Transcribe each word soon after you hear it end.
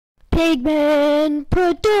Pigman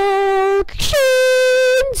Productions.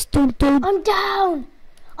 Dun, dun. I'm down.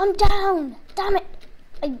 Damn it.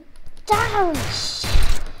 I'm down.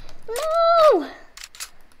 No.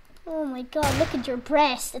 Oh my god, look at your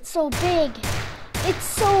breast. It's so big.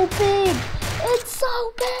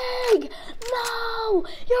 No.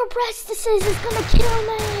 Your breast is gonna kill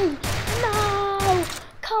me. No.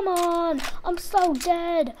 Come on. I'm so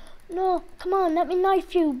dead. No. Come on. Let me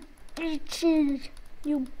knife you. Bitches.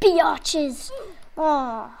 You biatches.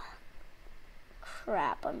 Oh.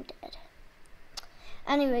 Crap. I'm dead.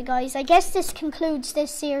 Anyway, guys, I guess this concludes this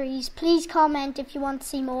series. Please comment if you want to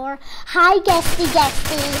see more. Hi, guesty.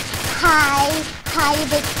 Hi, you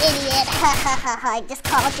big idiot. I just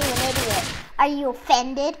called you an idiot. Are you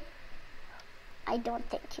offended? I don't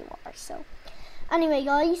think you are, so. Anyway,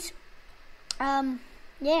 guys,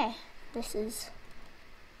 yeah, this is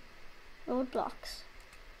Roblox.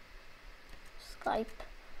 Skype.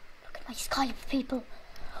 Look at my Skype, people.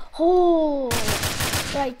 Oh.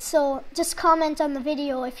 Right, so just comment on the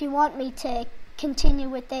video if you want me to continue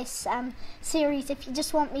with this series, if you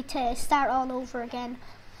just want me to start all over again.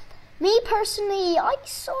 Me personally, I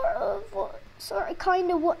sort of kind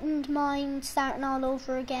of wouldn't mind starting all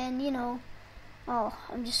over again, you know. Oh,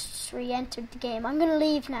 I'm just re-entered the game. I'm gonna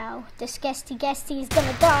leave now. This guesty is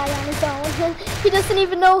gonna die on his own. He doesn't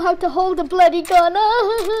even know how to hold a bloody gun.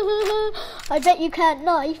 I bet you can't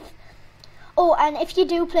knife. Oh, and if you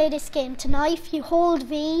do play this game to knife, you hold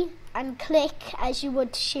V and click as you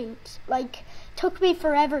would shoot. Like, took me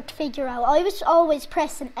forever to figure out. I was always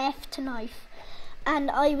pressing F to knife, and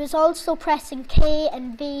I was also pressing K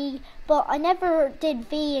and V, but I never did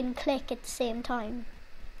V and click at the same time.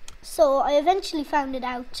 So I eventually found it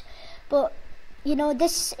out, but you know,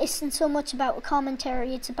 this isn't so much about a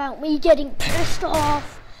commentary, it's about me getting pissed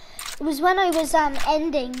off. It was when I was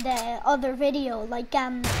ending the other video, like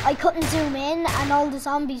I couldn't zoom in and all the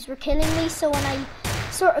zombies were killing me, so when I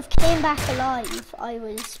sort of came back alive, I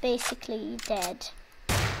was basically dead.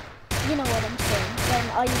 You know what I'm saying. When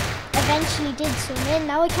I eventually did zoom in,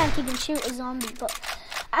 now I can't even shoot a zombie, but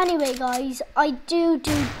anyway, guys, I do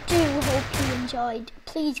hope you enjoyed.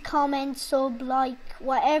 Please comment, sub, like,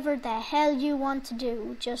 whatever the hell you want to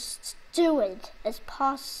do, just do it as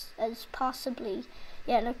possibly.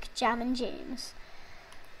 Yeah, look, Jam and James.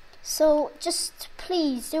 So, just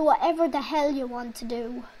please do whatever the hell you want to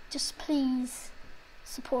do. Just please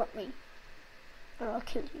support me, or I'll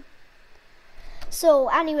kill you. So,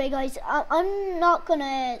 anyway, guys, I'm not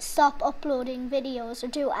gonna stop uploading videos or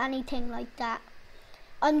do anything like that.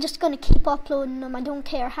 I'm just gonna keep uploading them. I don't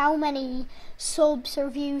care how many subs or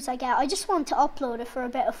views I get. I just want to upload it for a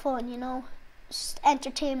bit of fun, you know? Just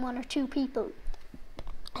entertain one or two people.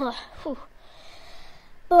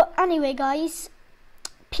 But anyway, guys,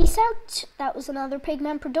 peace out. That was another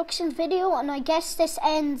Pigman Productions video, and I guess this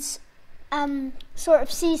ends sort of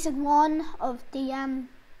season 1 of the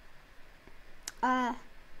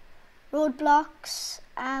Roblox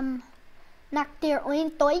Nacht Der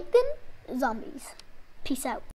Untoten zombies. Peace out.